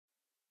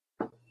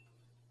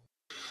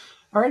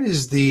All right, it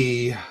is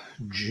the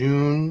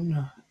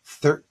June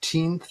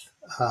 13th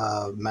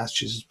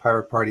Massachusetts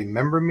Pirate Party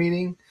member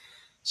meeting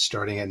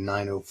starting at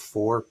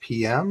 9:04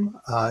 p.m.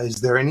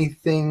 Is there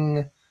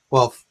anything?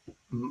 Well,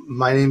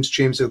 my name's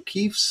James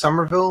O'Keefe,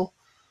 Somerville.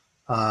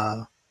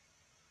 Uh,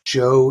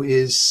 Joe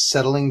is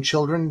settling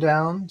children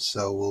down,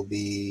 so we'll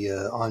be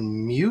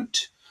on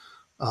mute.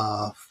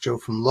 Joe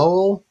from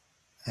Lowell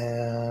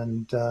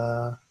and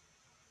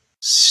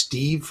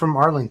Steve from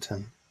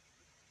Arlington.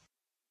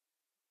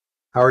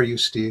 How are you,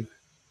 Steve?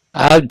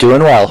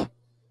 Doing well.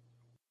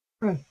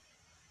 Good.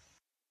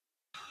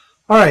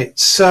 All right,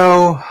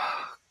 so a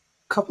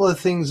couple of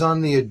things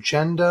on the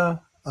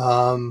agenda.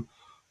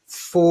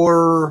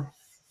 For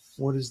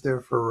what is there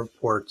for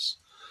reports?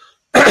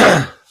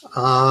 I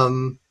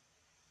don't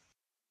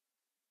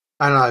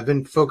know. I've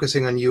been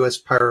focusing on U.S.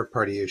 Pirate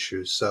Party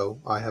issues, so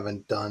I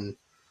haven't done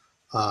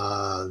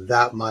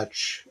that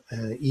much.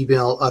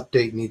 Email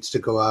update needs to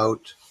go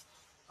out,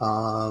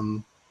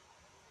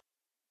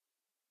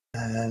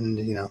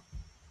 and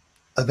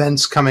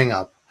events coming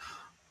up.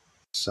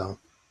 So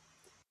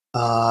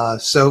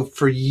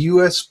for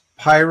U.S.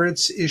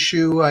 Pirates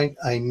issue,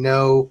 I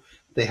know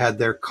they had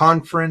their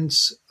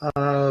conference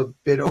a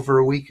bit over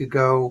a week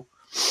ago.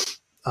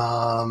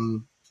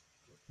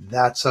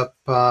 That's up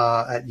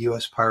at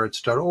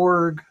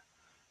uspirates.org.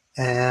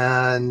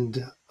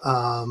 And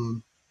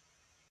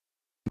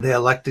they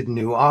elected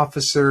new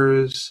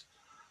officers.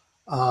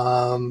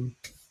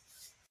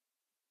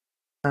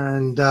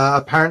 And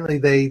apparently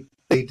they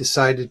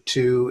decided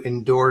to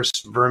endorse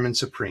Vermin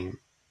Supreme.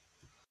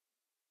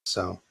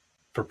 So,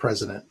 for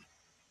president.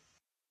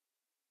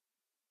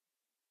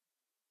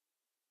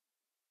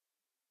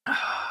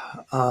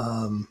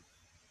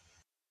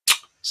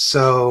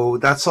 So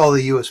that's all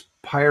the U.S.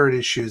 pirate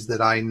issues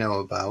that I know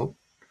about.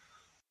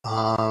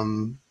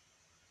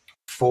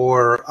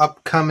 For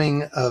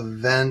upcoming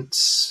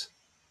events,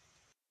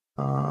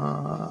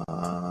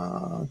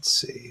 let's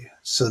see.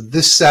 So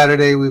this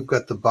Saturday we've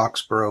got the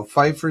Boxborough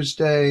Fifers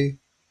Day.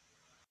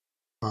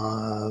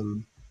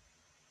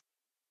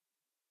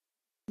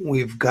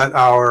 We've got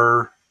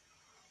our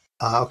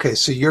okay,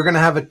 so you're going to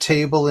have a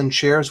table and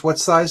chairs. What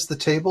size is the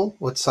table?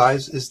 What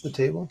size is the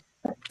table?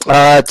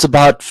 It's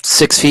about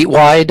 6 feet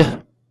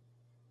wide.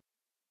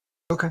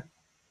 Okay.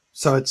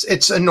 So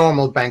it's a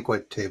normal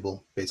banquet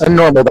table, A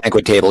normal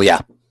banquet table, yeah.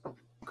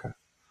 Okay.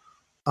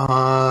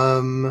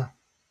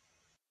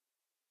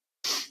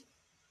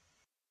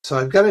 So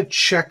I've got to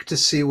check to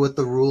see what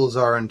the rules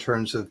are in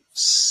terms of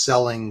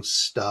selling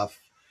stuff.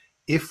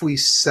 If we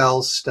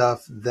sell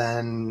stuff,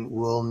 then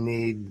we'll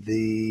need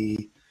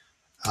the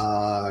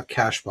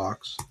cash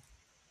box.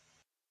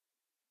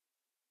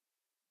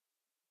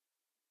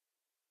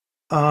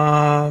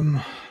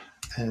 And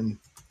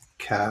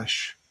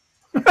cash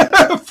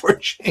for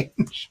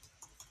change.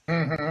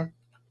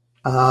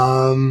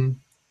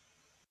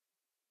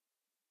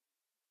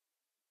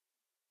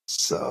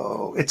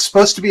 So it's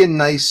supposed to be a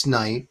nice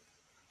night,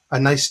 a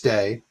nice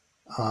day.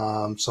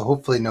 So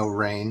hopefully no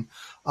rain.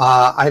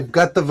 I've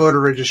got the voter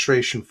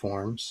registration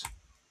forms.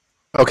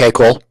 Okay,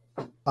 cool.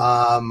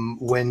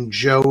 When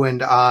Joe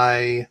and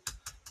I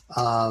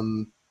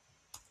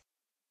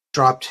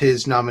dropped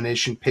his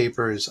nomination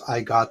papers,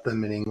 I got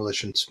them in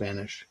English and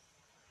Spanish.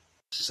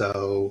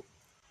 So,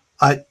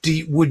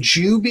 would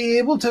you be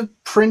able to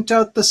print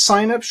out the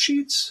sign-up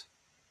sheets?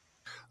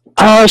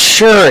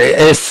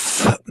 Sure.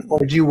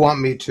 Or do you want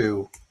me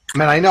to? I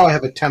mean, I know I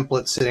have a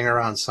template sitting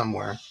around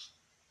somewhere.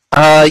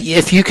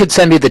 If you could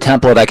send me the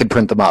template, I could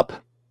print them up.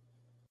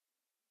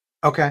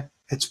 Okay.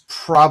 It's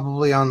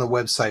probably on the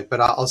website, but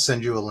I'll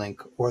send you a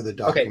link or the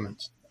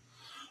documents.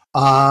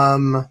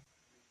 Okay.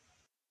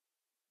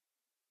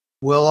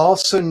 We'll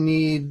also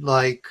need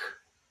like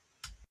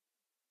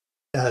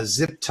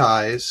zip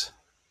ties.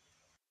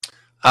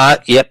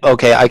 Yep.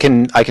 Okay, I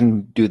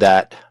can do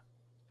that.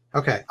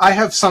 Okay, I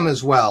have some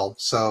as well,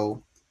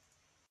 so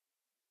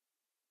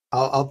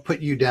I'll put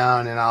you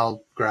down and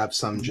I'll grab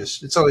some.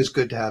 It's always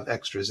good to have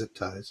extra zip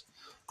ties.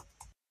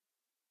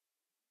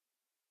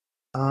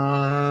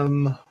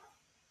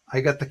 I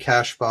got the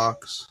cash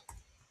box.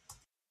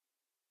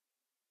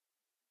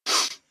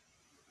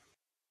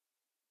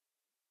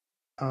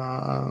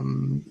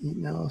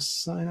 Email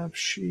sign up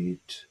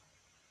sheet.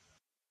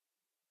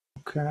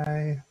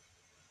 Okay.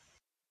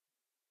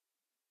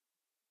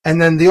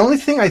 And then the only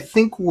thing I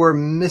think we're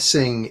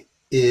missing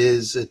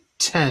is a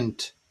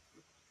tent.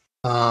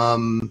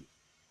 I'll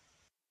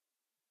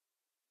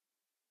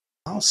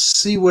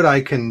see what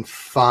I can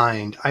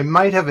find. I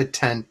might have a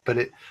tent,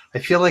 but I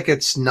feel like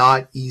it's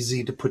not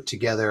easy to put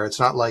together. It's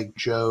not like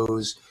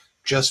Joe's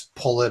just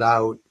pull it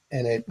out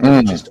and it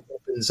just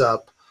opens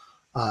up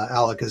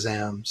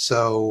alakazam.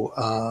 So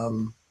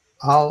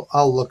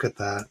I'll look at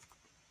that.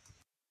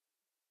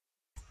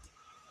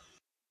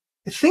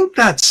 I think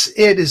that's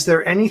it. Is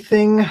there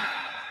anything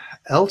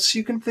else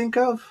you can think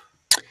of?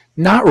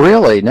 Not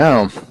really,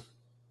 no.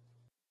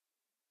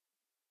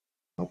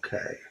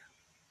 Okay.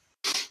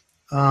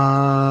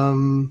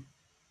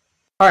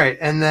 All right,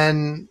 and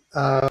then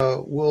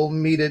we'll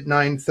meet at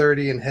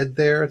 9:30 and head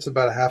there. It's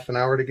about a half an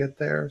hour to get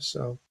there,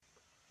 so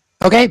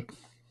Okay.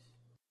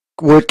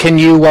 Can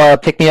you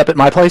pick me up at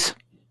my place?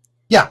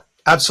 yeah,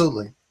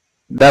 absolutely.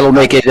 That'll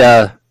make it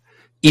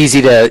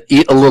easy to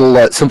eat a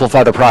little,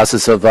 simplify the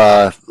process of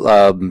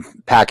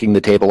packing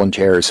the table and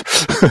chairs.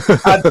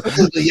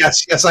 Absolutely,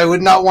 yes, yes. I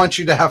would not want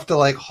you to have to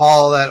like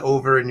haul that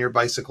over in your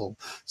bicycle.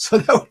 So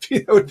that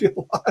would be a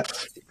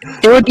lot.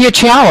 It would be a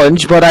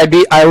challenge, but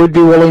I would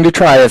be willing to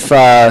try if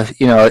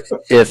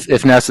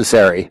if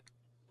necessary.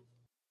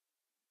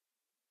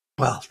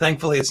 Well,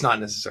 thankfully, it's not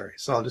necessary,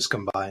 so I'll just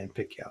come by and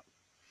pick you up.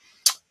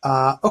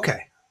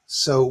 Okay,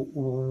 so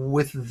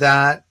with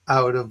that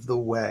out of the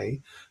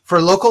way,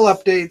 for local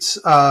updates,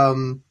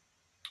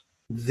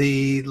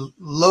 the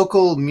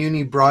local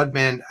Muni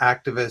broadband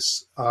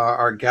activists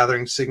are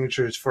gathering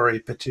signatures for a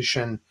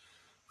petition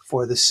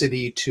for the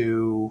city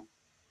to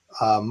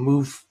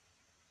move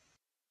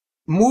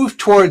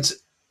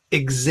towards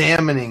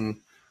examining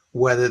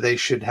whether they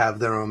should have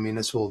their own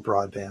municipal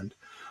broadband.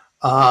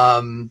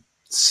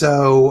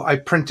 So I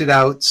printed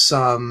out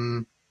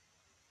some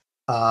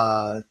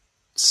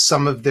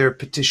of their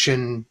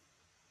petition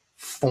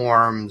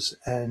forms,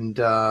 and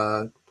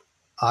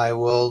I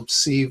will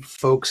see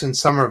folks in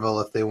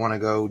Somerville if they want to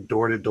go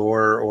door to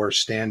door or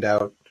stand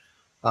out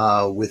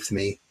with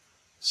me.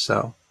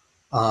 So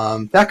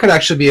that could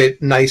actually be a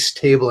nice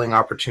tabling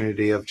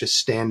opportunity of just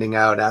standing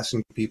out,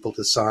 asking people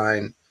to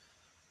sign,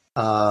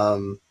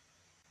 and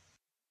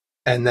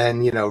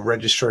then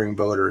registering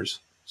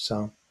voters.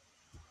 So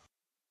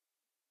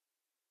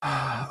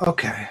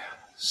okay,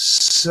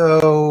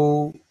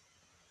 so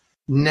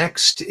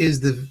next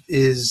is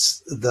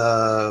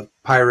the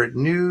pirate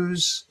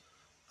news.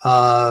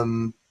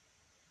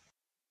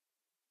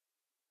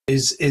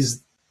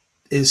 Is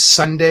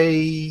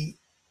Sunday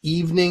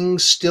evening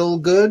still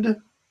good?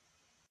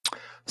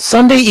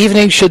 Sunday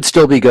evening should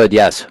still be good.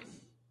 Yes.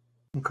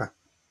 Okay.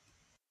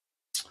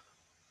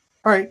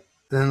 All right,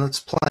 then let's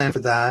plan for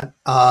that.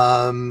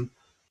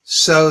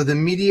 So the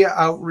media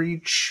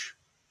outreach,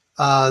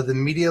 the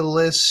media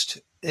list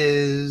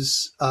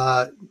is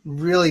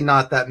really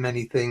not that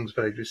many things,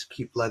 but I just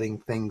keep letting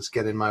things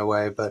get in my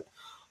way. But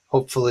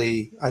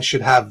hopefully I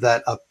should have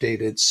that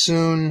updated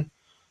soon.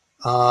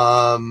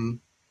 For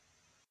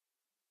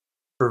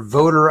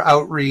voter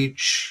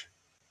outreach,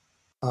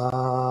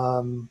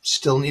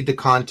 still need to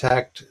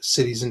contact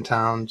cities and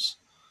towns.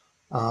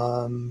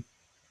 And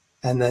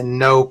then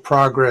no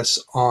progress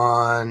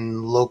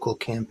on local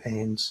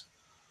campaigns.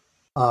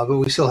 But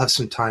we still have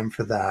some time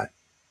for that.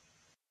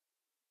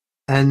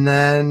 And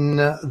then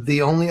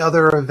the only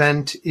other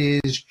event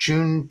is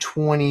June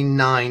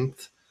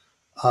 29th,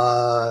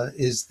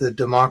 is the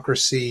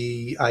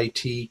Democracy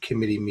IT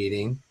Committee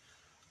meeting.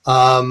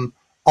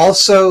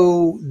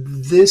 Also,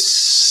 this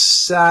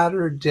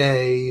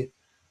Saturday,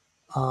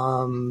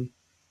 the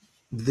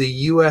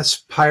U.S.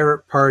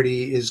 Pirate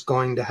Party is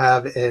going to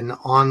have an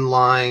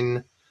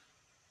online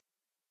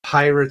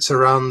Pirates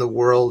Around the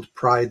World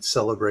Pride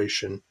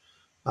celebration,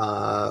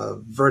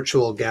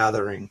 virtual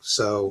gathering.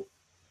 So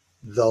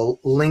the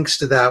links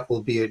to that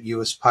will be at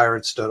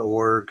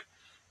uspirates.org.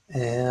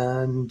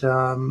 And,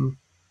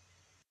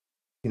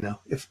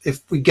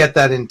 if we get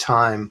that in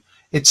time,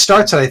 it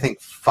starts at, I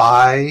think,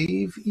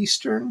 5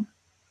 Eastern.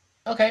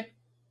 Okay.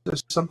 Or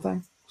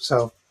something.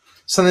 So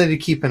something to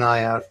keep an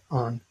eye out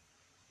on.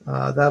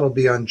 That'll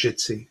be on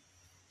Jitsi.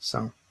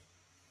 So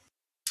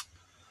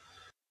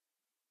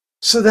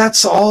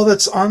that's all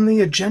that's on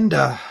the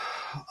agenda.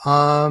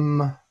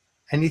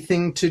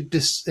 Anything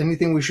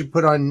we should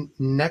put on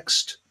the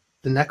next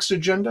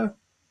agenda?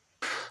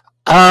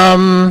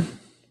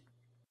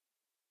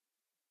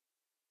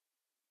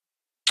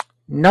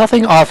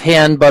 Nothing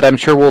offhand, but I'm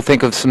sure we'll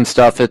think of some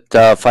stuff at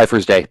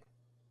Pfeiffer's Day.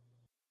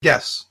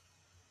 Yes,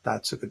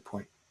 that's a good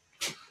point.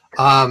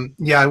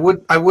 Yeah,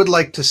 I would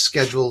like to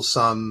schedule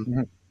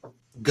some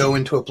go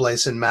into a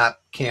place and map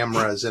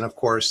cameras, and of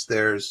course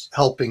there's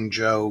helping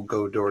Joe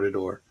go door to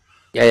door.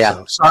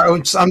 Yeah. So,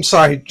 I'm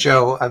sorry,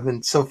 Joe. I've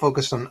been so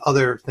focused on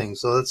other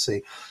things. So let's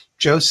see.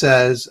 Joe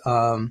says,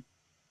 can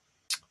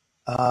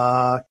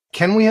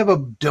we have a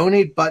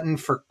donate button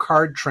for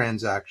card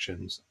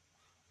transactions?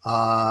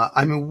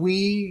 I mean,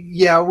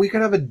 we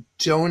could have a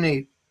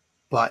donate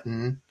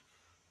button.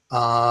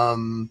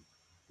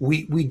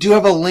 We do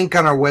have a link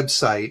on our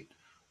website.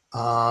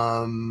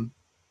 Can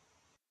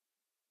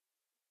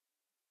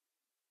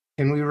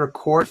we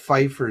record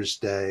Pfeiffer's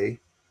Day?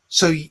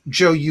 So,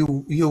 Joe,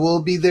 you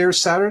will be there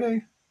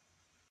Saturday?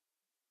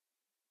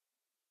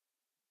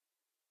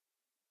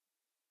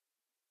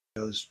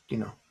 Joe's,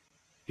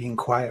 being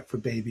quiet for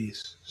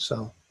babies.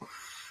 So,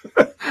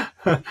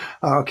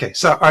 okay.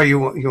 So, you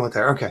went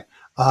there? Okay.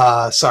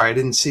 Sorry, I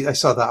didn't see. I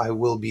saw that I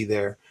will be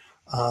there.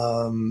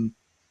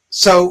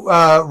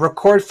 So,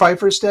 record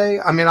Pfeiffer's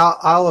Day. I mean,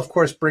 I'll of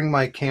course bring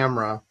my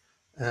camera,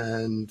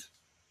 and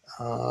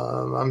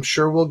I'm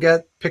sure we'll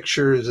get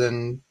pictures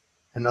and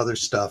other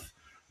stuff.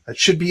 It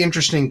should be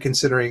interesting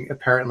considering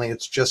apparently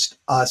it's just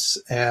us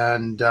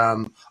and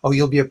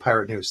you'll be at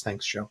Pirate News.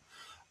 Thanks, Joe.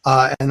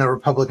 and the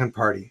Republican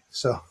Party.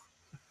 So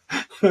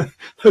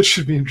that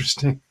should be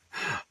interesting.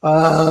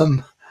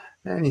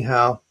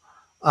 Anyhow,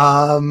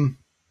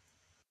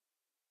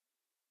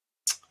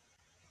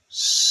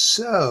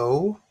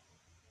 so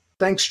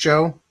thanks,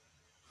 Joe.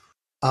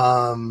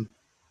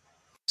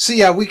 So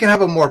yeah, we can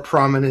have a more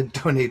prominent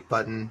donate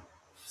button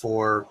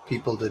for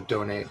people to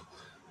donate.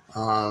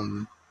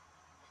 Um,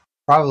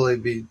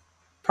 probably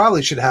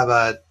should have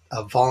a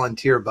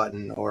volunteer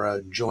button or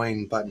a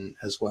join button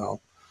as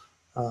well.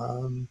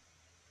 All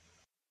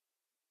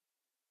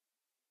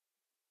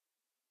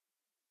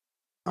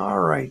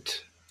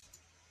right.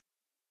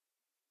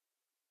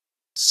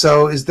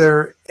 So is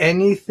there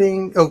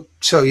anything? Oh,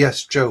 so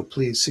yes, Joe,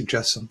 please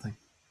suggest something.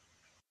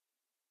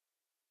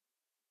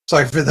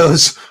 Sorry for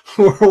those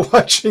who are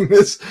watching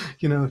this.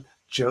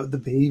 Joe, the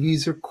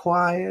babies are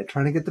quiet,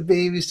 trying to get the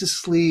babies to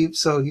sleep.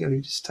 So he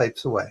just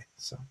types away.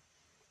 So,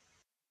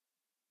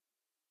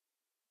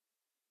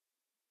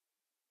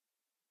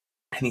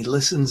 and he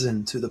listens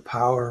into the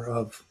power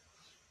of,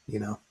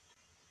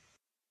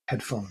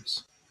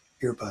 headphones,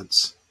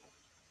 earbuds.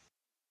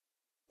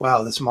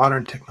 Wow, this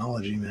modern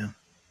technology, man,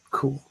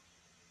 cool.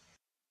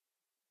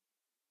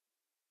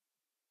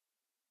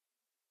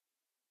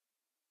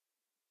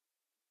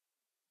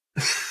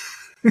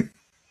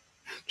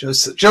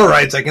 Joe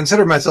writes, I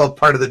consider myself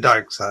part of the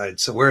dark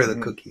side, so where are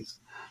the cookies?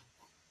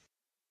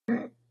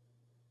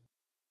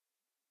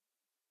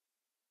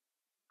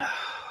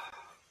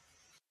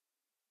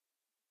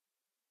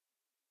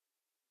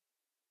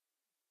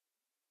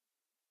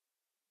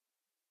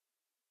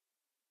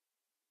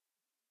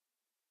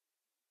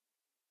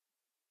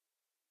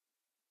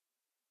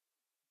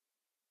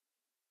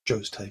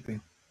 Joe's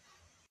typing.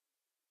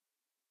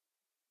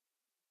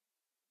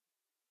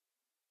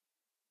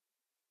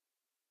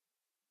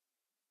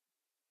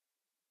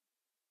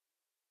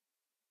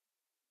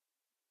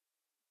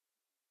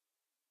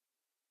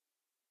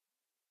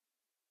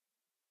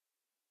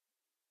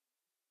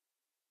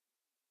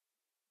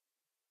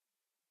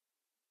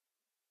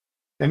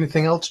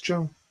 Anything else,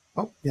 Joe?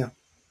 Oh, yeah.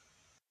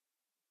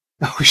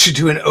 Oh, we should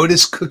do an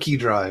Otis cookie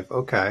drive.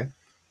 Okay.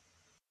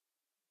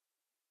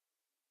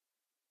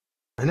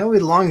 I know we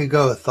long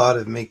ago thought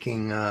of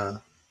making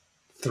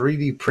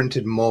 3D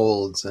printed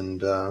molds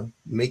and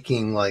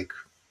making like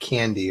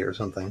candy or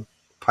something,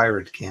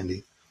 pirate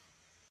candy.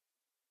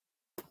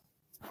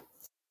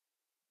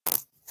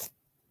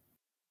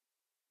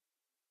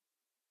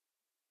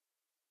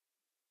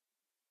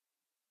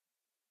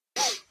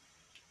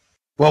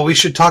 Well, we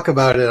should talk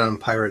about it on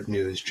Pirate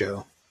News, Joe.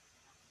 It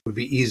would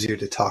be easier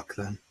to talk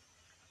then.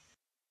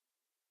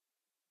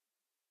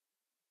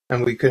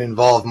 And we could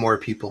involve more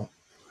people.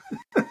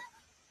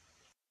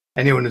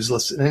 Anyone who's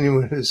listening,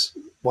 anyone who's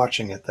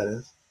watching it, that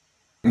is.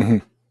 Mm-hmm.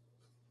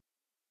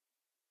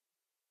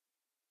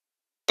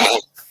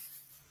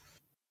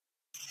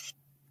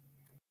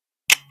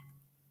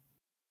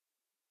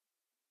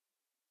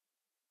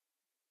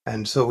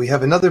 And so we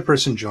have another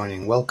person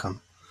joining. Welcome.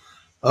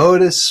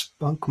 Otis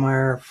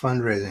Spunkmeyer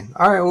fundraising.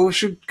 All right, well,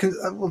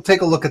 we'll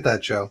take a look at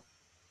that, Joe.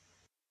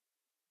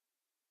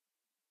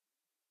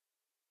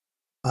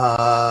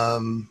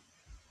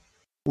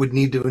 Would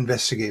need to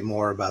investigate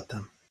more about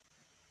them.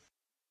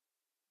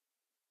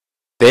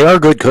 They are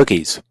good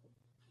cookies.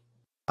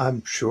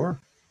 I'm sure.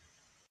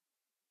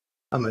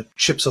 I'm a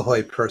Chips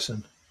Ahoy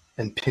person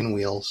and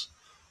Pinwheels,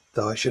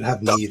 though I should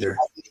have neither.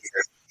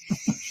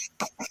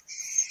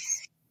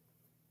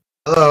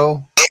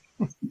 Hello.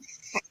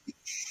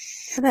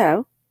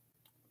 Hello.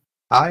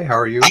 Hi, how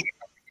are you?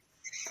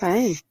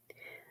 Fine.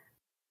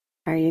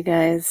 Are you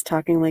guys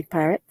talking like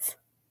pirates?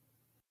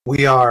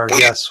 We are,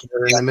 yes.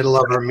 We're in the middle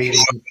of our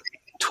meeting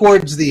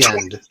towards the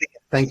end.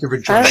 Thank you for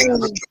joining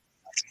us.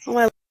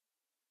 Well,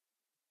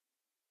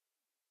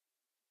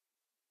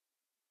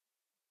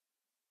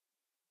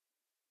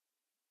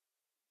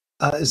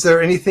 Is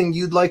there anything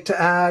you'd like to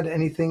add?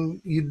 Anything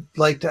you'd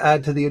like to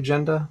add to the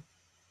agenda?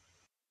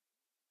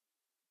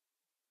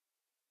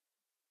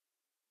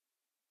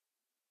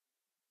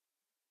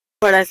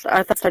 but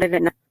I thought started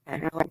at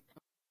 9.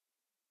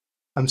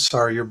 I'm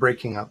sorry, you're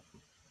breaking up.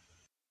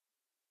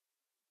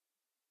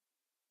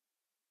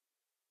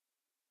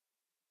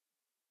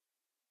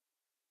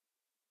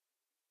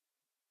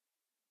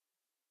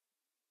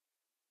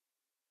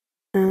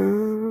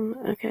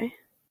 Okay.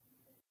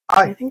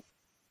 Hi. I think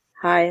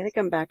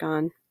I'm back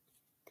on.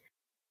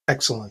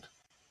 Excellent.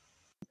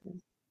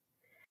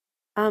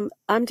 I'm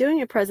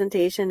doing a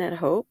presentation at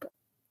Hope.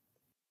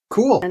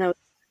 Cool. And I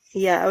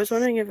was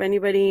wondering if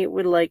anybody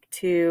would like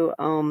to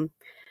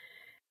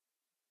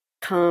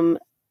come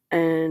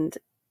and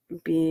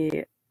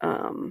be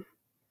a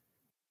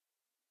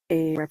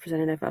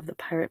representative of the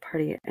Pirate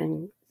Party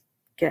and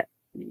get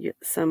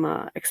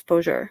some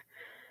exposure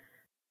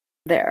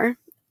there.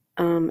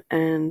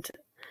 And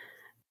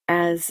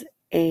as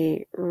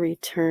a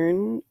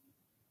return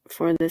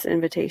for this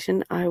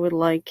invitation, I would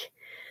like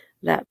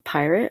that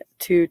pirate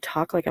to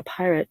talk like a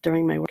pirate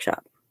during my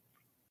workshop.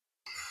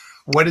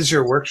 What is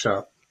your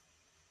workshop?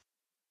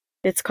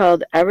 It's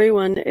called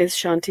Everyone is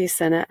Shanti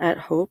Sena at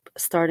Hope,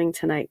 starting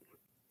tonight.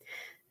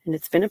 And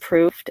it's been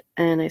approved,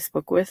 and I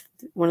spoke with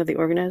one of the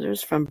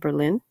organizers from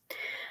Berlin.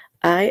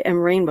 I am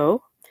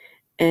Rainbow,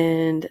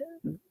 and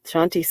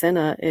Shanti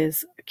Sena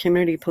is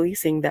community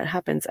policing that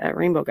happens at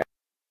Rainbow.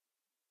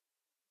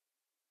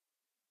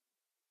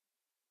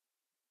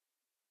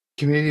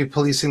 Community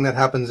policing that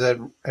happens at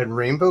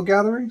rainbow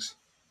gatherings?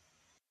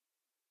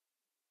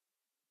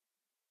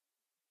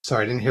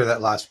 Sorry, I didn't hear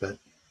that last bit.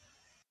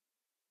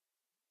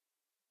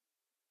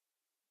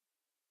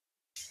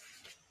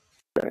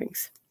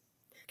 Gatherings.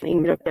 So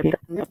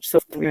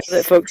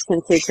that folks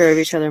can take care of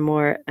each other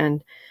more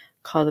and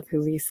call the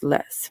police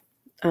less.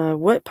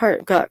 What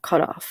part got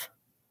cut off?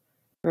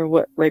 Or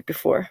what right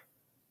before?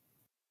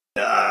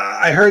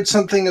 I heard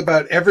something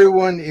about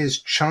everyone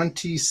is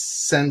Shanti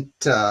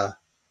Sena.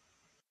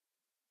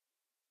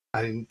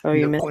 I didn't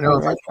you missed know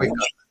if I quite got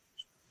that.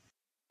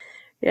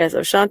 Yeah,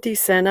 so Shanti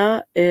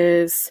Sena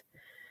is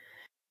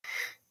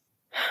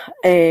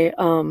a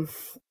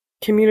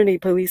community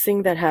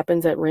policing that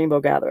happens at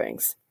rainbow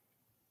gatherings.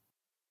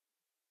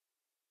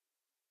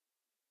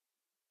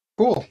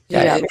 Cool.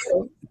 Yeah.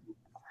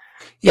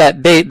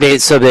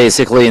 So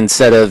basically,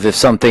 instead of if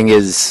something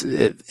goes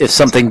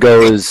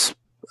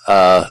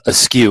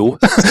askew, or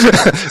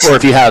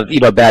if you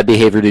have bad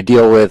behavior to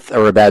deal with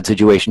or a bad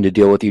situation to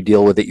deal with, you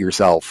deal with it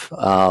yourself,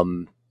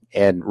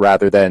 and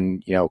rather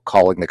than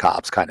calling the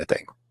cops, kind of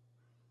thing.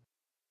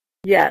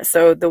 Yeah.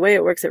 So the way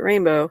it works at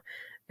Rainbow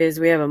is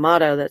we have a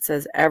motto that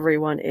says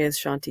everyone is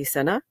Shanti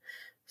Sena.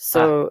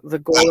 So the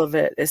goal of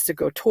it is to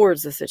go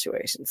towards the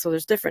situation. So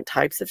there's different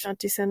types of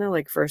Shanti Sena.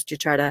 Like first you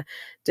try to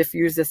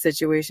diffuse the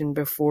situation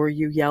before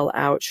you yell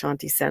out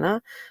Shanti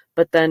Sena.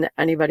 But then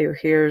anybody who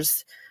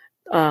hears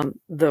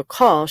the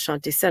call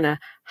Shanti Sena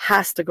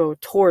has to go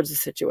towards the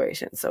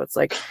situation. So it's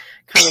like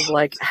kind of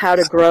like how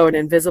to grow an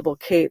invisible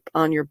cape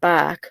on your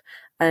back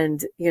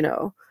and,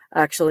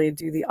 actually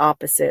do the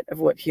opposite of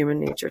what human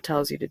nature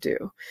tells you to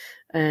do.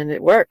 And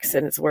it works,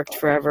 and it's worked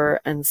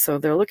forever. And so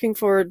they're looking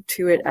forward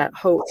to it at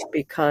Hope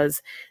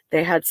because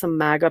they had some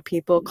MAGA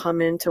people come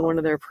into one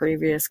of their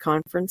previous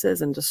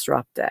conferences and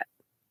disrupt it.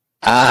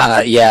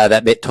 Yeah,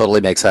 that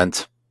totally makes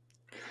sense.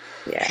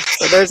 Yeah,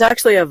 so there's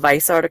actually a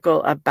Vice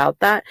article about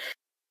that.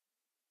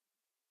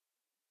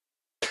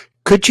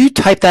 Could you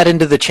type that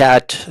into the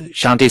chat,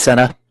 Shanti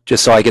Sena,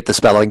 just so I get the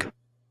spelling?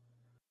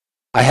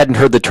 I hadn't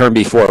heard the term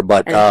before,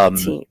 but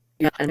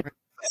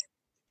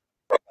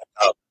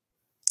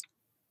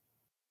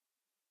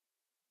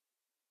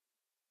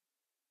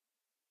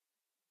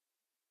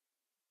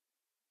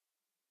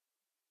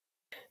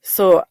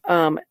So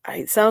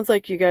it sounds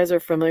like you guys are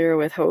familiar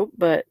with Hope,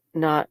 but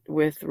not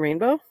with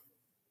Rainbow?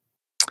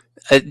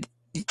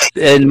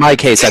 In my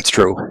case, that's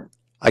true.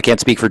 I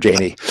can't speak for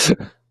Jamie.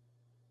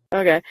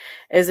 Okay.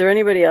 Is there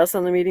anybody else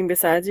on the meeting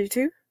besides you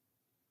two?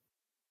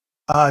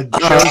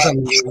 Joe's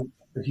on mute,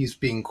 but he's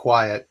being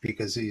quiet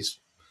because he's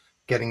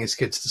getting his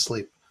kids to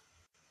sleep.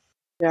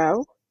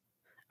 No?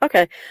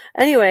 Okay.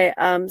 Anyway,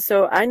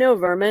 so I know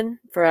Vermin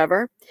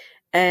forever,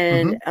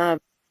 and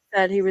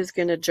said he was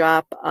going to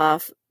drop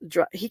off.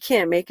 He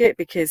can't make it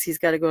because he's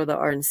got to go to the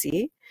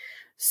RNC.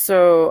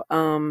 So,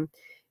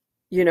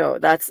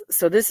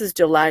 so this is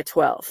July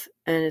 12th,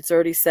 and it's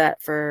already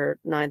set for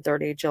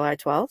 9:30 July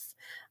 12th,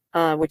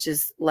 which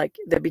is like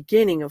the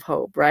beginning of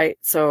Hope, right?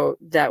 So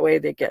that way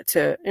they get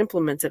to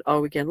implement it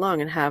all weekend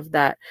long and have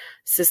that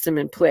system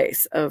in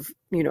place of,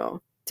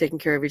 taking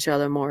care of each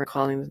other more,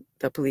 calling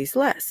the police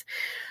less.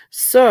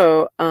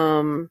 So,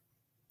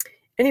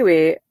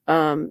 anyway,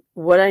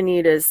 what I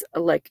need is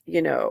a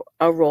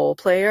role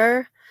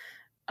player,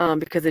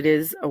 because it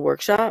is a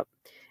workshop,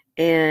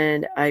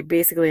 and I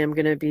basically am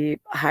going to be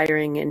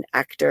hiring an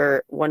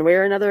actor one way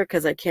or another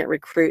because I can't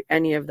recruit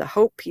any of the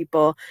Hope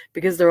people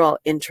because they're all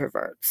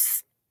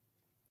introverts.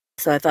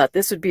 So I thought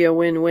this would be a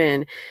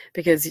win-win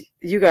because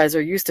you guys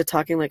are used to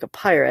talking like a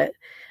pirate.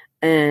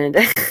 And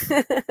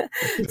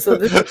so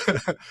this,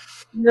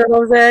 you know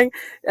what I'm saying?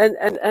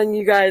 And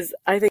you guys,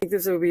 I think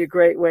this would be a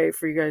great way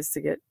for you guys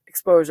to get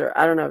exposure.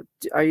 I don't know.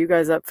 Are you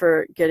guys up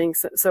for getting,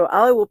 so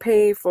I will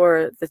pay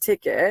for the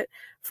ticket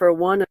for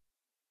one.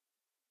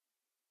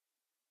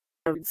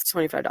 It's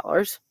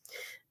 $25.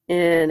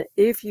 And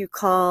if you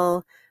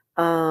call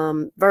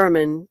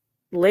Vermin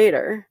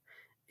later,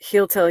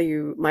 he'll tell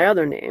you my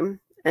other name,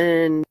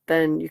 and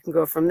then you can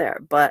go from there.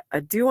 But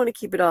I do want to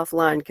keep it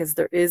offline because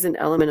there is an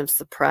element of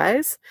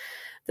surprise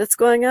that's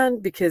going on,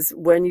 because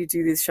when you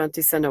do these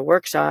Shanti Sena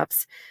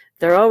workshops,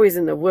 they're always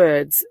in the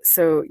woods.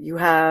 So you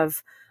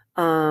have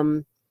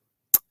kind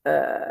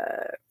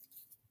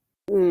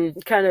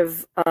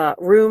of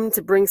room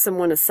to bring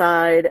someone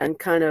aside and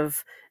kind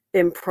of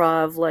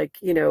improv,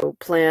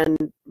 plan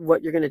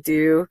what you're going to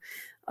do,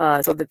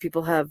 so that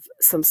people have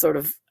some sort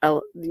of,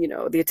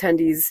 the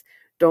attendees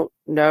don't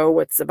know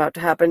what's about to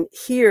happen.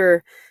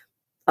 Here,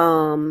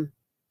 I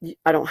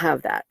don't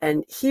have that.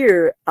 And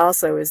here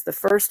also is the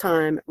first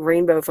time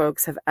Rainbow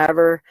folks have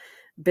ever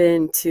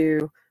been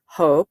to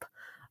Hope.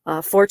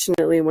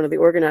 Fortunately, one of the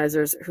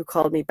organizers who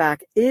called me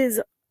back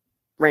is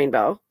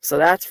Rainbow, so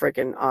that's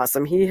freaking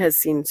awesome. He has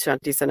seen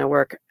Shanti Sena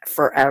work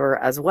forever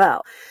as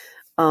well.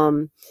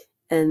 And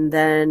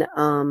then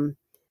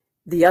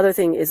the other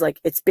thing is, like,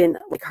 it's been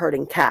like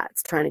herding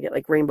cats trying to get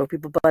like Rainbow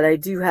people, but I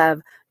do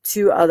have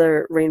two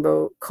other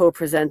Rainbow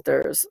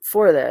co-presenters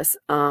for this.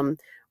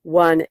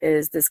 One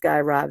is this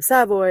guy Rob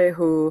Savoy,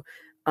 who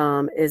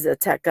is a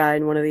tech guy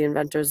and one of the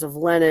inventors of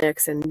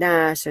Linux and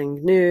Nash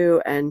and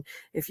GNU. And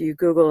if you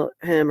Google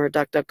him or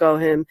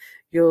DuckDuckGo him,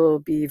 you'll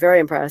be very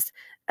impressed.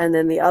 And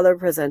then the other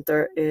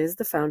presenter is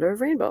the founder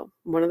of Rainbow,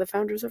 one of the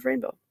founders of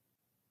Rainbow.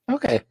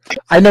 Okay,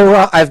 I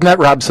know. I've met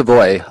Rob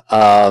Savoy.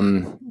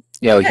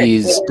 You know,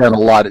 he's done a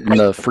lot in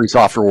the free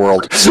software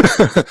world.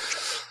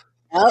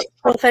 Oh,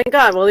 well, thank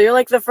God. Well, you're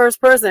like the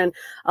first person.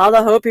 All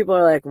the Hope people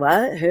are like,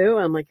 what? Who?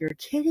 I'm like, you're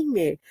kidding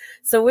me.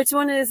 So which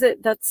one is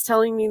it that's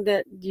telling me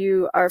that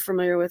you are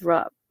familiar with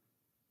Rob?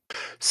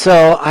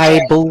 So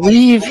I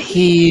believe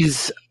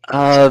he's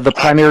the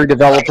primary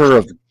developer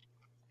of.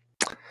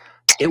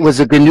 It was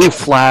a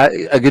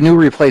GNU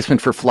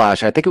replacement for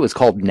Flash. I think it was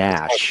called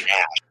Nash.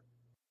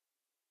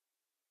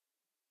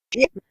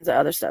 Yeah, there's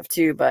other stuff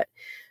too, but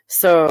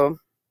so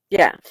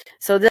yeah.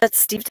 So that's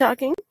Steve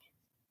talking.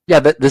 Yeah,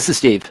 this is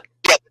Steve.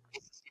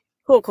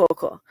 Cool.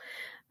 All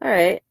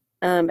right.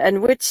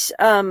 And which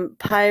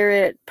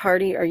pirate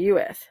party are you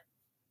with?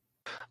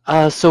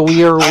 So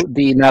we are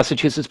the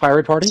Massachusetts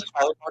Pirate Party.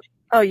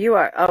 Oh, you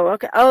are. Oh,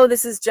 okay. Oh,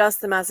 this is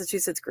just the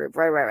Massachusetts group.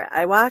 Right.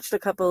 I watched a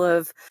couple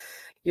of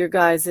your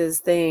guys'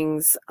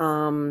 things.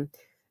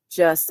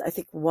 Just I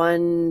think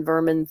one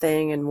Vermin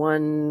thing and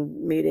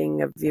one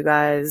meeting of you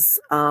guys.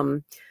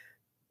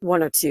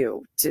 One or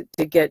two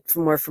to get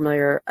more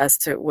familiar as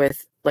to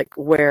with like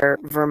where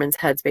Vermin's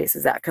headspace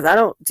is at, because I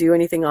don't do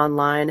anything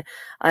online.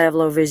 I have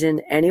low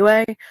vision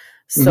anyway,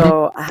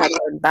 so I haven't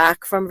heard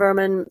back from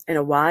Vermin in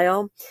a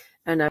while,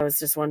 and I was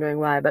just wondering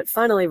why. But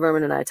finally,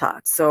 Vermin and I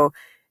talked. So,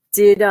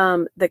 did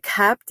the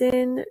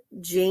Captain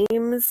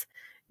James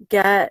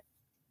get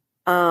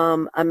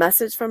a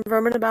message from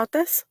Vermin about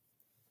this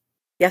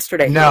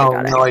yesterday? No,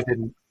 I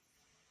didn't.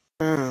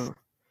 Oh.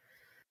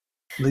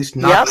 At least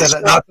not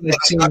that I've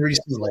seen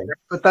recently.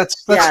 But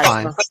that's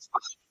fine.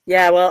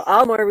 Yeah, well,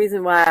 all more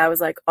reason why I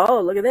was like,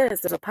 oh, look at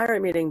this. There's a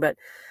pirate meeting. But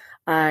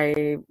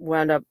I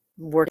wound up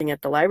working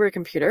at the library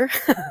computer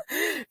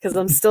because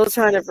I'm still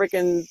trying to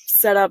freaking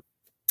set up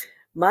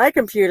my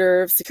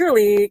computer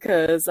securely,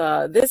 because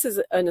this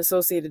is an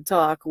associated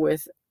talk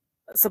with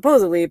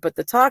supposedly, but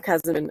the talk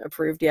hasn't been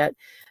approved yet.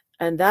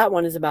 And that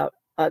one is about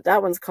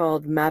that one's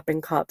called Mapping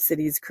Cop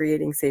Cities,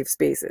 Creating Safe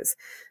Spaces.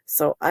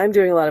 So I'm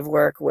doing a lot of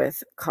work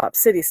with Cop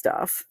City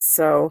stuff.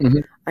 So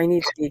I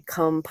need to be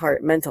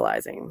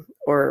compartmentalizing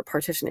or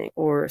partitioning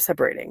or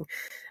separating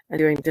and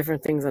doing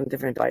different things on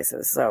different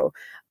devices. So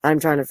I'm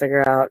trying to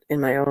figure out in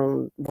my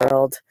own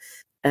world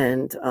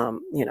and,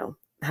 you know,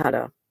 how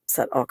to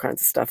set all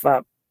kinds of stuff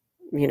up,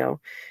 you know,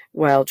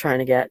 while trying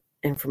to get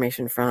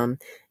information from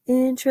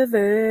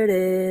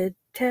introverted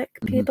tech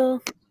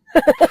people.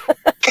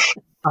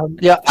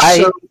 Yeah,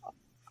 I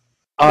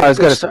was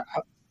going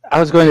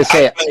to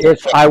say,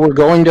 if I were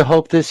going to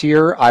Hope this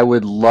year, I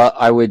would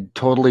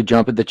totally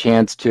jump at the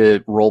chance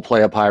to role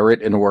play a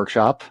pirate in a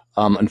workshop.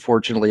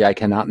 Unfortunately, I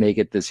cannot make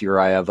it this year.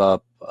 I have a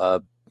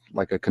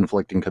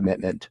conflicting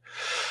commitment,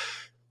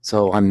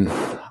 so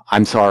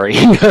I'm sorry.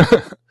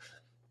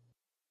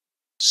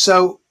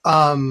 So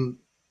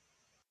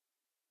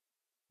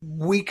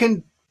we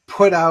can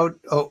put out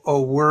a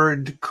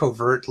word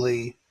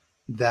covertly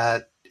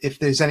that if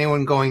there's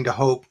anyone going to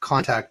Hope,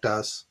 contact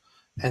us,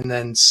 and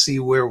then see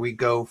where we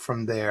go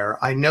from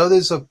there. I know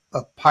there's a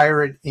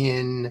pirate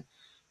in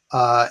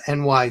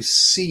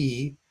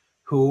NYC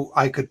who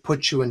I could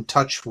put you in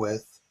touch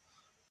with.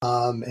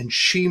 And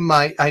she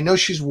might, I know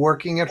she's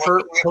working at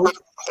Hope,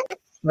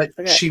 but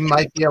she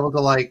might be able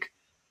to like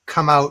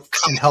come out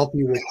and help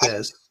you with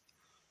this.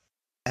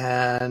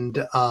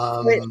 And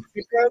Wait,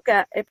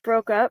 it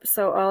broke up.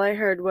 So all I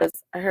heard was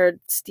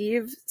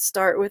Steve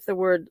start with the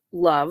word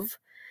love.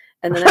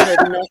 And then I heard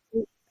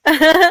nothing.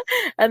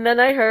 And then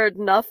I heard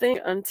nothing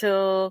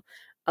until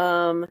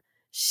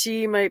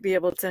she might be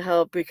able to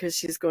help because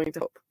she's going to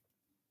Hope.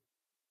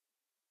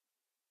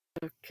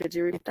 Could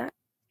you repeat that?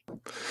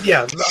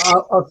 Yeah,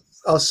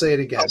 I'll say it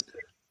again.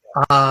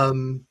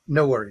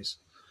 No worries.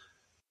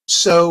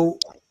 So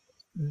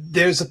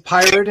there's a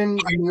pirate in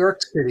New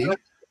York City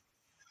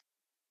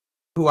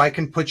who I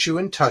can put you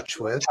in touch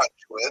with.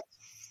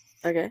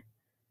 Okay.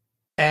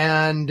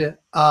 And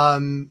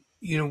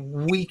you know,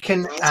 we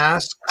can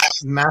ask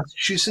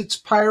Massachusetts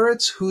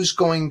pirates who's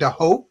going to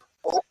Hope,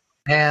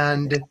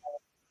 and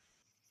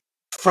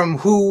from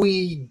who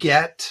we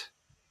get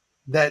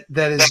that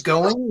is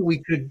going, we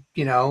could,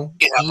 you know,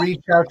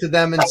 reach out to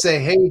them and say,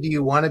 hey, do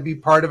you want to be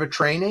part of a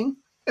training?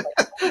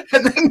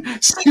 And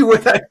then see where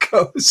that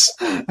goes,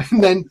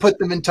 and then put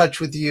them in touch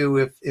with you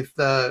if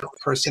the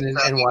person in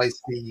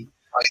NYC,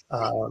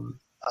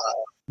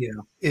 you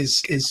know,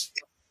 is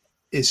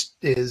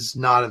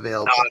not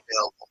available.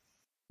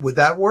 Would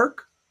that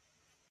work?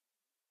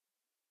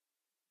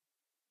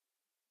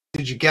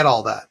 Did you get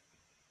all that?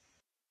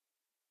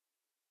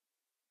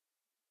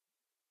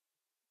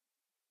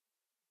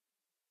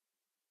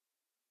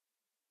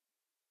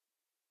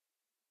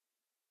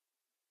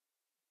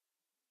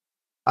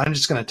 I'm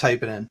just going to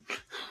type it in.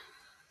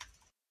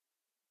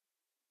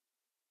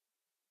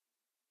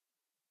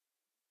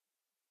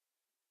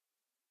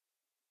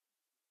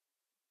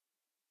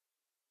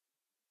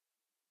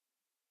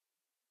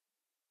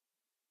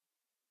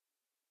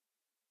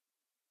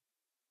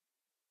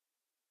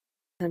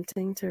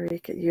 Attempting to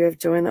you have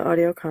joined the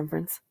audio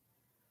conference.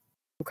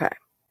 Okay.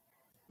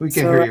 We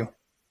can hear you.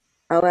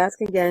 I'll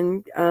ask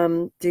again,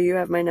 do you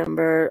have my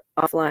number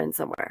offline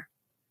somewhere?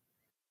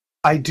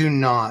 I do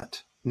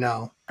not.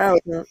 No. Oh,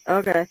 no.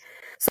 Okay.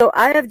 So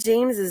I have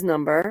James's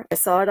number. I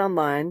saw it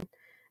online,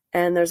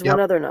 and there's one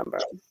other number.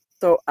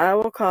 So I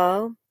will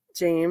call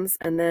James,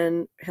 and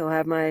then he'll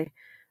have my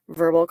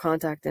verbal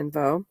contact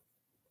info.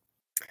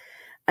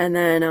 And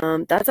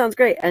then that sounds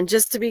great. And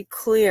just to be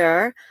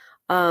clear,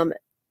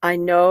 I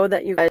know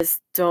that you guys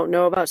don't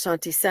know about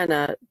Shanti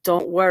Sena.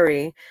 Don't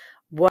worry.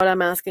 What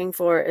I'm asking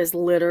for is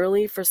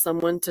literally for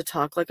someone to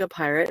talk like a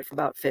pirate for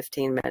about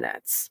 15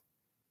 minutes.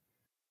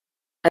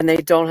 And they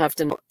don't have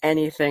to know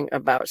anything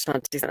about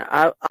Shanti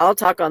Sena. I'll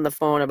talk on the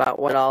phone about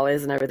what all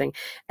is and everything.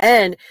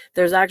 And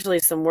there's actually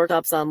some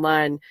workshops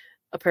online.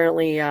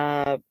 Apparently,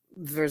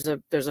 there's a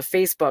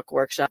Facebook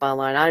workshop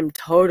online. I'm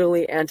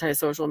totally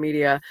anti-social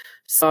media.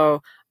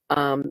 So,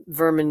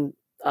 Vermin,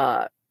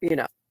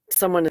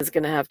 someone is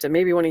going to have to,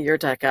 maybe one of your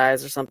tech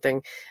guys or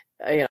something,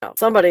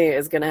 somebody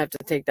is going to have to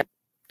take that.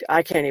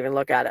 I can't even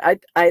look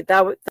at it.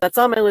 That's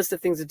on my list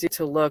of things to do,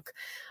 to look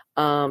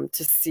to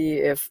see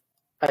if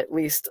at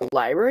least a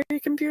library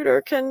computer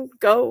can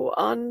go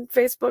on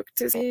Facebook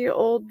to see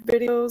old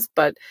videos.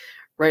 But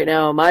right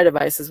now, my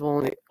devices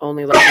will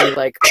only let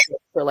me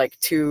for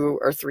 2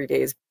 or 3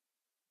 days.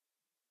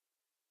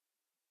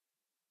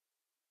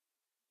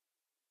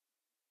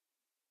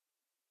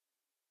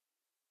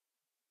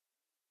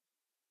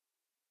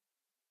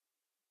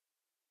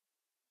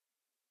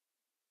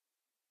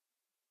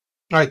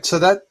 All right, so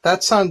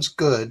that sounds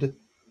good.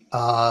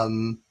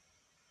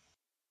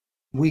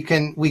 We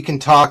can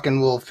talk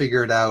and we'll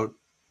figure it out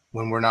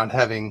when we're not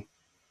having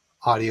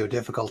audio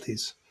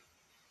difficulties.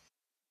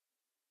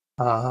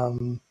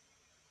 Horrible.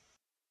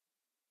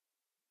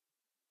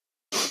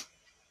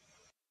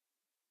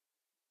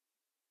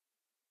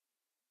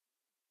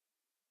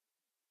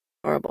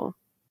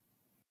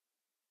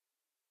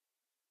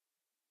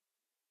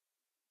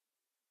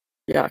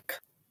 Yuck.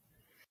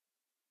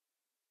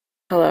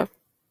 Hello.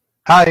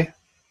 Hi.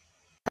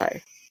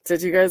 Hi.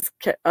 Did you guys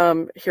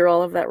hear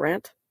all of that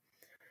rant?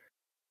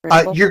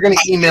 You're going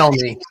to email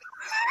me.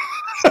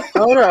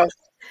 Oh no.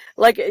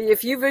 Like,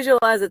 if you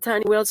visualize a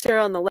tiny wheelchair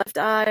on the left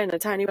eye and a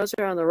tiny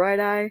wheelchair on the right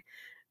eye,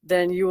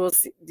 then you will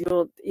see,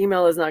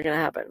 email is not going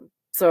to happen.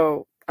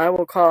 So I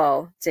will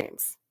call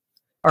James.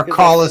 Our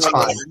call is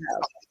fine.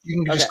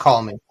 You can just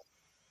call me.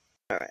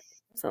 All right.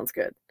 Sounds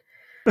good.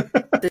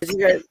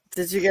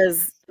 Did you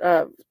guys,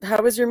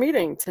 how was your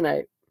meeting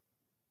tonight?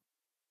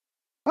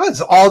 Oh,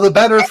 it's all the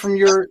better from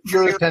your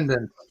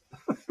attendance.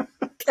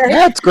 Okay.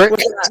 Yeah, it's great.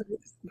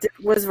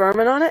 Was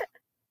Vermin on it?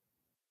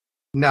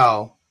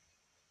 No.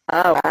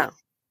 Oh, wow.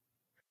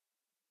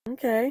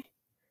 Okay.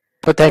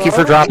 But thank you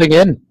for dropping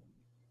in.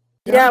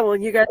 Yeah, well,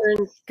 you guys are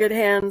in good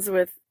hands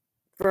with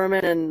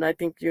Vermin, and I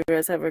think you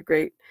guys have a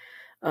great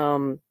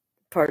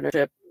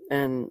partnership.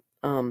 And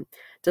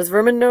does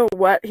Vermin know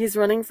what he's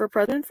running for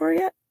president for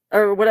yet?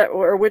 Or what,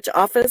 or which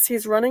office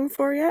he's running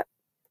for yet?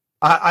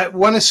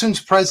 One assumes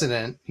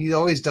president. He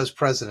always does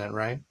president,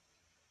 right?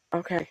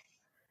 Okay.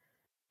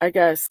 I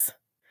guess.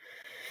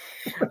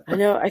 I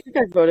know. I think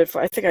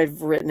I think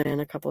I've written in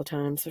a couple of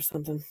times or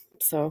something.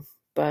 So,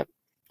 but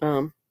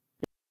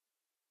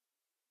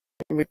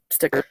we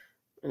sticker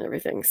and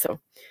everything. So,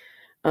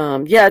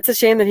 yeah, it's a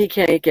shame that he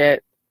can't make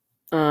it.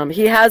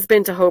 He has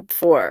been to Hope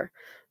 4,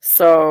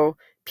 so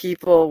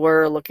people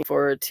were looking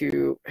forward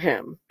to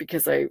him,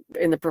 because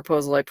in the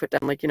proposal I put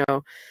down, like,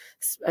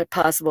 a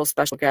possible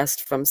special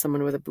guest from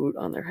someone with a boot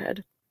on their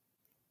head.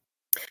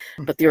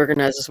 But the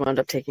organizers wound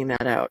up taking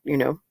that out,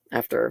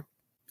 after,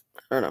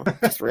 I don't know,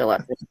 just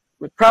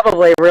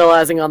probably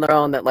realizing on their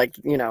own that, like,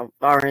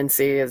 RNC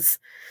is,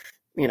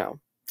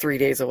 3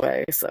 days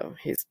away, so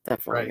he's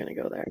definitely going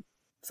to go there.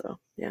 So,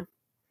 yeah.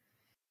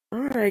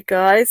 All right,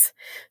 guys.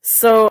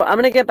 So I'm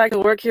going to get back to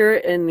work here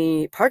in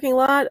the parking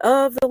lot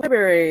of the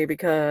library,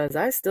 because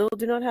I still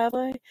do not have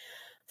my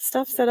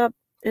stuff set up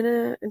in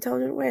an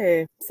intelligent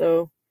way.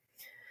 So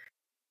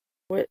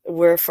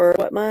we're for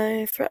what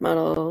my threat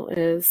model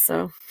is.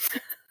 So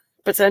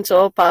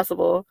potential,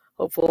 possible,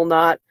 hopeful,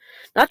 not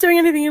doing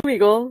anything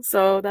illegal.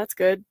 So that's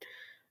good.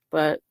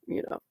 But,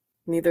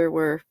 neither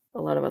were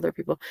a lot of other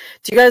people.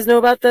 Do you guys know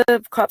about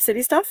the Cop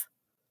City stuff?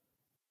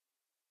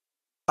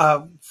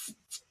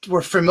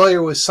 We're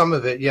familiar with some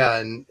of it, yeah,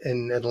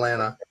 in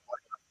Atlanta.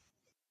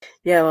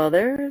 Yeah, well,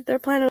 they're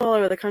planning all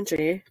over the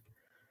country.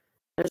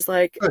 There's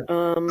like, I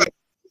don't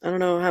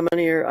know how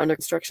many are under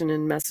construction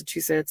in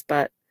Massachusetts,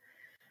 but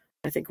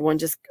I think one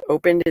just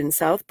opened in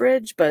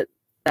Southbridge, but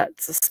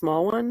that's a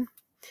small one.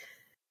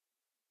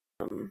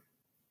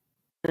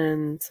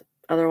 And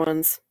other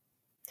ones.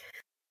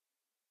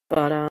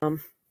 But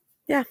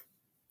yeah.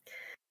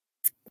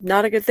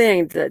 not a good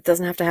thing. That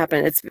doesn't have to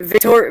happen. It's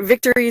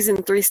victories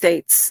in 3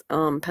 states,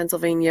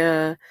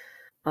 Pennsylvania,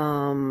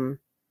 and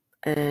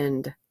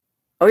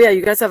oh yeah,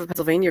 you guys have a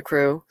Pennsylvania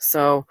crew.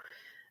 So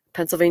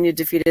Pennsylvania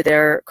defeated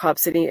their co-op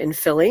city in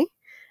Philly,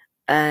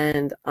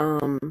 and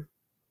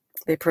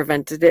they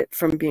prevented it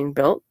from being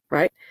built,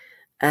 right?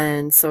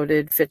 And so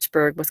did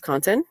Fitchburg,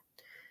 Wisconsin,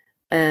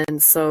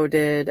 and so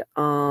did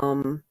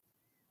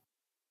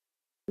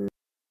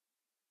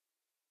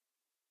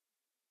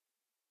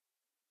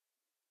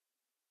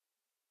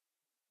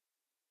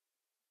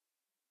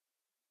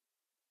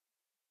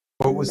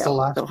What was the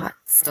last one?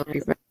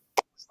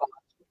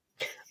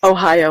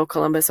 Ohio,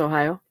 Columbus,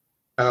 Ohio.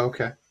 Oh,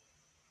 okay.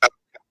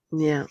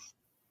 Yeah.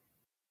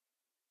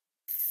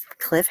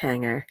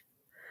 Cliffhanger.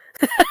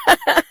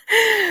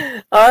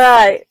 All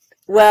right.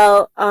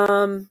 Well,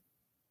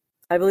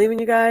 I believe in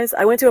you guys.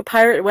 I went to a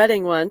pirate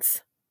wedding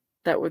once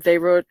that they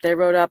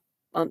wrote up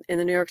in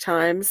the New York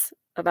Times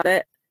about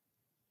it.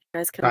 You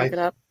guys can look it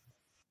up.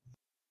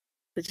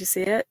 Did you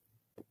see it?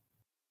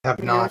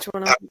 Have not.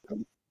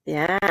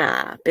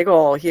 Yeah, big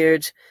ol'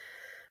 huge,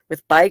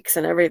 with bikes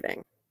and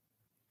everything.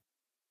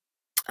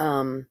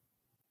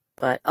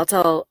 But I'll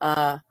tell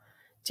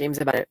James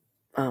about it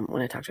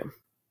when I talk to him.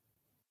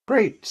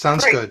 Great.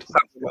 Sounds good.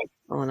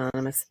 All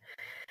anonymous.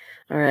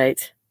 All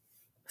right.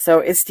 So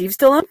is Steve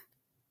still on?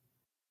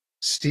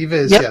 Steve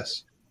is,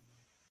 yes.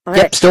 Okay.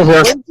 Yep, still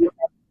here.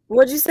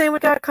 What'd you say when we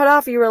got cut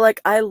off? You were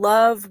like, I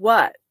love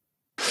what?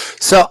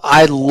 So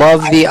I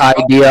love the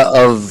idea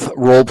of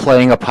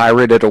role-playing a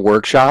pirate at a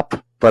workshop,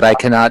 but I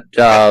cannot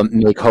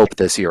make Hope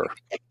this year.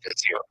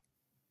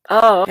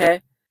 Oh,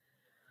 okay.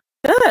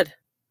 Good.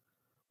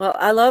 Well,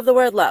 I love the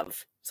word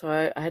love,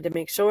 so I had to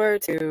make sure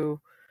to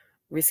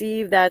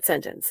receive that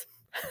sentence.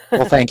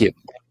 Well, thank you.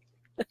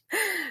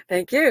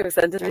 Thank you.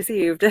 Sentence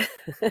received.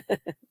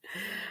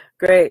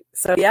 Great.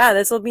 So yeah,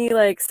 this will be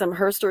like some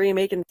herstory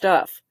making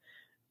stuff,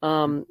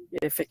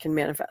 if it can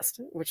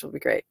manifest, which will be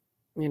great,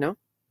 you know?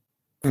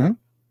 Mm-hmm.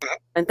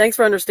 And thanks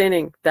for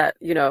understanding that,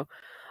 you know,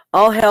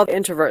 all hail the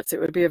introverts.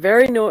 It would be a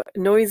very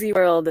noisy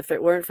world if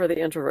it weren't for the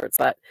introverts,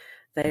 but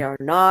they are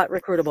not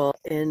recruitable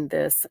in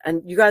this.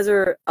 And you guys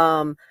are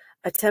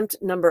attempt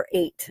number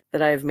 8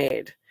 that I've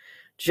made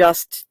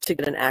just to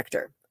get an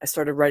actor. I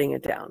started writing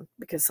it down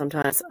because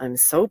sometimes I'm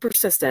so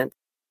persistent.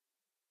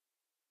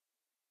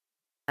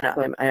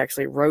 I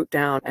actually wrote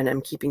down and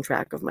I'm keeping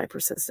track of my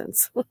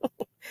persistence.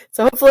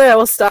 So hopefully I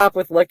will stop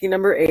with lucky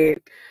number 8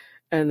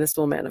 and this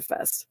will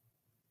manifest.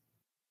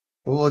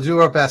 We'll do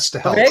our best to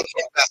help. Okay,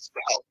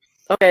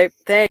 okay,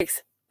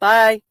 thanks.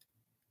 Bye.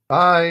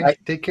 Bye. Bye.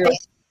 Take care.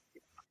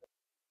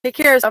 Take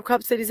care. Stop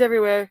cop cities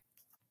everywhere.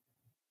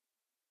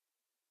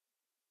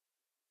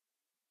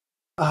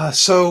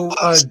 So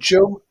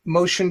Joe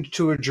motioned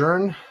to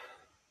adjourn.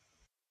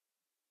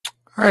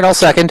 All right, I'll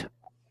second.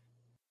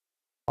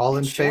 All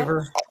in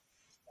favor?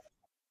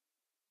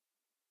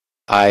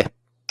 Aye.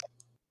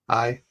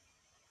 Aye.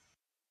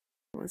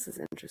 This is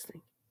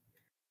interesting.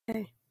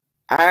 Okay.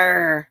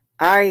 Arr.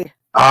 Aye.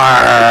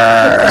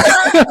 Arr.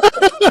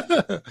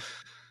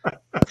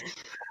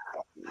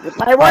 With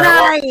my one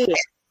eye.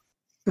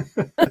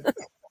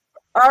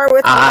 Arr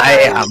with I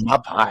am a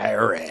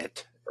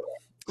pirate.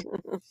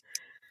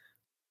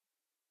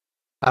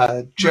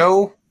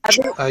 Joe,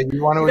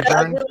 you want to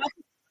adjourn?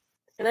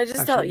 Can I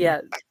just tell?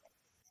 Yeah.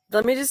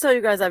 Let me just tell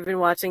you guys, I've been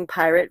watching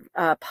parrot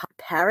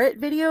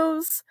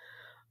videos.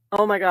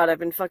 Oh my god, I've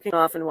been fucking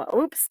off and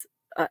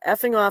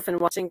effing off and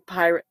watching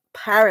parrot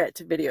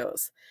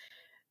videos.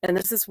 And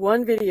there's this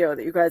one video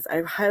that you guys, I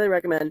highly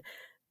recommend.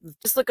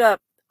 Just look up,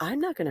 I'm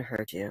not going to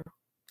hurt you.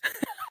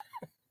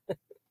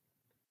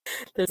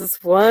 There's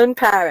this one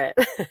parrot.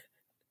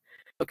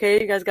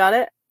 Okay, you guys got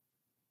it?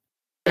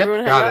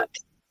 Everyone got it.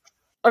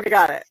 Okay,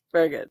 got it.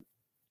 Very good.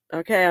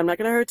 Okay, I'm not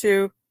going to hurt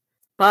you.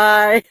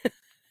 Bye.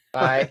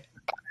 Bye.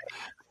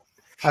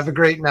 Have a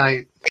great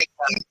night.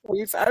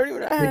 I don't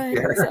even know how to hang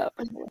this up.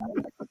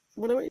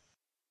 What do we?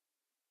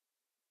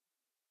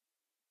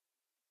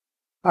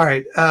 All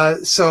right,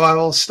 so I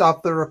will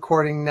stop the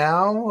recording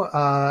now.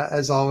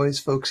 As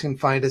always, folks can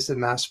find us at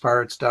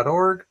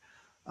masspirates.org.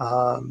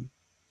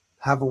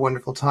 Have a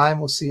wonderful time.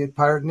 We'll see you at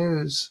Pirate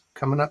News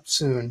coming up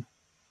soon.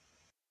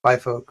 Bye,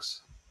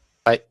 folks.